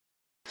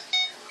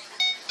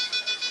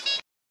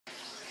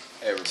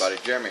Hey everybody,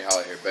 Jeremy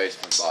Holley here,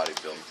 Basement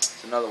Bodybuilding.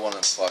 It's another one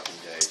of them fucking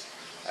days.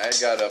 I had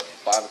got up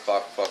 5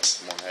 o'clock fucking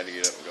this morning, had to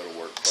get up and go to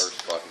work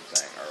first fucking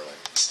thing early.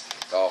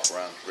 Got off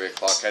around 3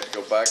 o'clock, had to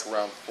go back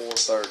around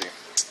 4:30,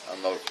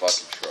 unload a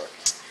fucking truck.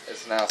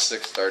 It's now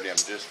 6:30, I'm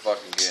just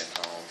fucking getting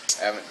home.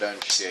 Haven't done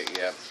shit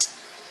yet.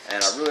 And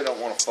I really don't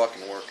want to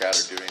fucking work out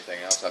or do anything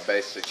else. I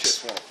basically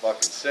just want to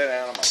fucking sit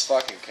down on my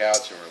fucking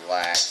couch and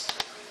relax.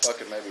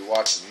 Fucking maybe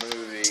watch a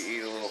movie,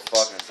 eat a little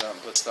fucking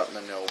something, put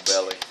something in the old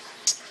belly.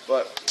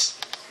 But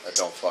that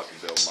don't fucking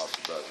build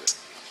muscle, does it?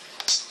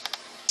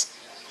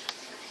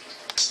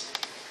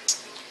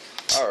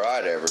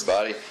 Alright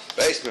everybody,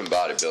 Basement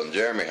Bodybuilding,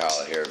 Jeremy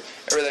Holley here.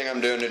 Everything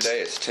I'm doing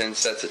today is 10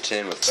 sets of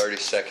 10 with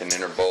 30-second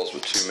intervals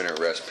with 2-minute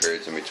rest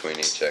periods in between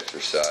each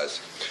exercise.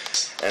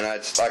 And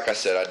like I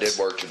said, I did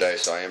work today,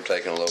 so I am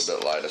taking a little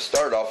bit light. I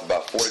started off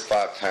about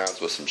 45 pounds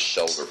with some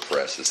shoulder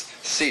presses,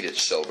 seated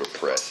shoulder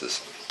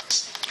presses.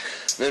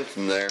 Then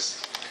from there,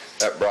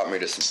 that brought me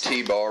to some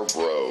T-bar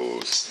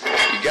rows.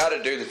 You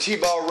gotta do the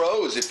T-bar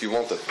rows if you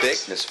want the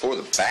thickness for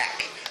the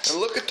back. And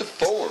look at the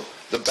form.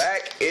 The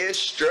back is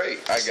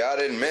straight. I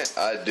gotta admit,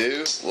 I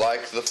do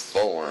like the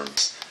form.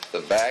 The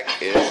back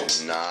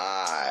is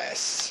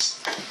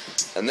nice.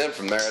 And then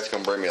from there, it's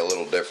gonna bring me a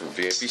little different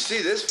view. If you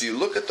see this view,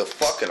 look at the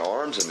fucking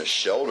arms and the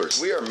shoulders.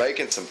 We are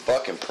making some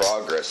fucking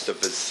progress. The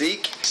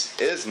physique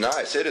is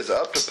nice. It is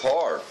up to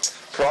par.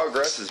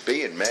 Progress is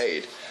being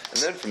made. And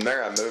then from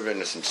there, I move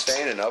into some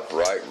standing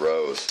upright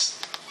rows.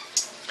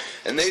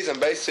 And these, I'm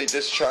basically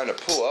just trying to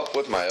pull up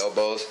with my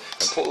elbows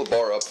and pull the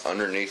bar up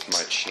underneath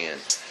my chin.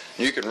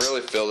 You can really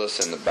feel this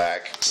in the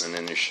back and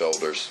in your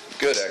shoulders.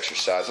 Good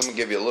exercise. I'm going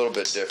to give you a little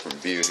bit different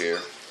view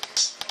here.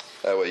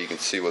 That way you can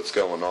see what's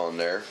going on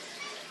there.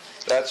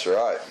 That's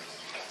right.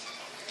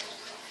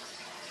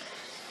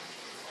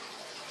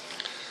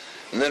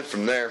 And then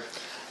from there,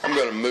 I'm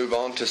going to move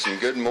on to some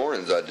good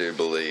mornings, I do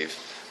believe.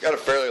 Got a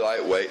fairly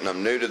light weight, and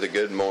I'm new to the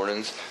good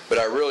mornings, but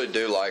I really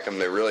do like them.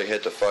 They really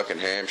hit the fucking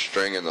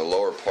hamstring and the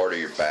lower part of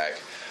your back.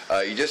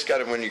 You just got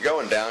to, when you're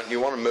going down,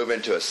 you want to move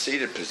into a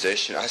seated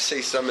position. I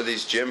see some of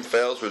these gym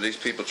fails where these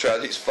people try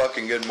these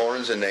fucking good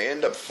mornings and they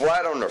end up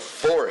flat on their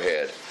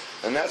forehead.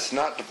 And that's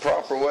not the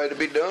proper way to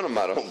be doing them,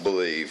 I don't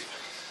believe.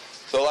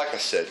 So like I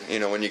said,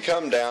 when you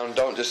come down,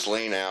 don't just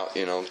lean out,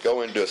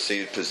 go into a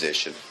seated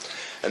position.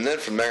 And then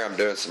from there, I'm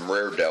doing some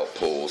rear delt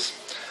pulls.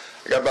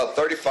 I got about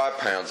 35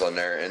 pounds on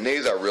there, and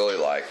these I really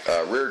like.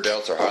 Rear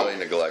delts are highly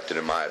neglected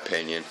in my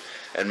opinion,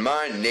 and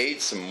mine need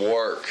some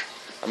work.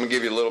 I'm going to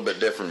give you a little bit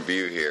different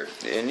view here.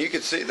 And you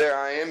can see there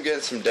I am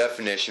getting some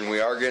definition. We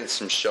are getting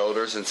some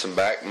shoulders and some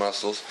back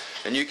muscles,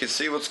 and you can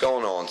see what's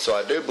going on. So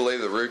I do believe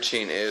the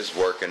routine is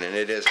working, and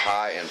it is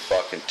high in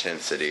fucking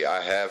intensity.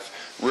 I have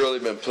really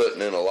been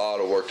putting in a lot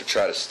of work to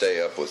try to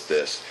stay up with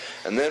this.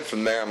 And then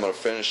from there, I'm going to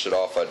finish it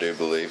off, I do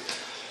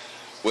believe,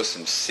 with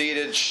some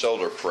seated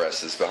shoulder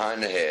presses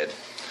behind the head.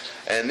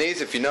 And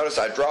these, if you notice,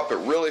 I drop it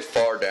really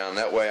far down.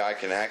 That way I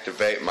can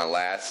activate my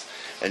lats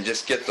and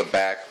just get the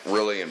back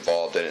really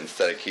involved in it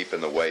instead of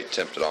keeping the weight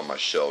tempted on my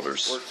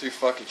shoulders. Worked 2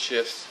 fucking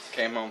shifts,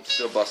 came home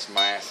still busting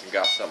my ass and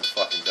got something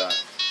fucking done.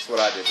 That's what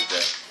I did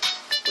today.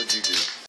 What'd you do?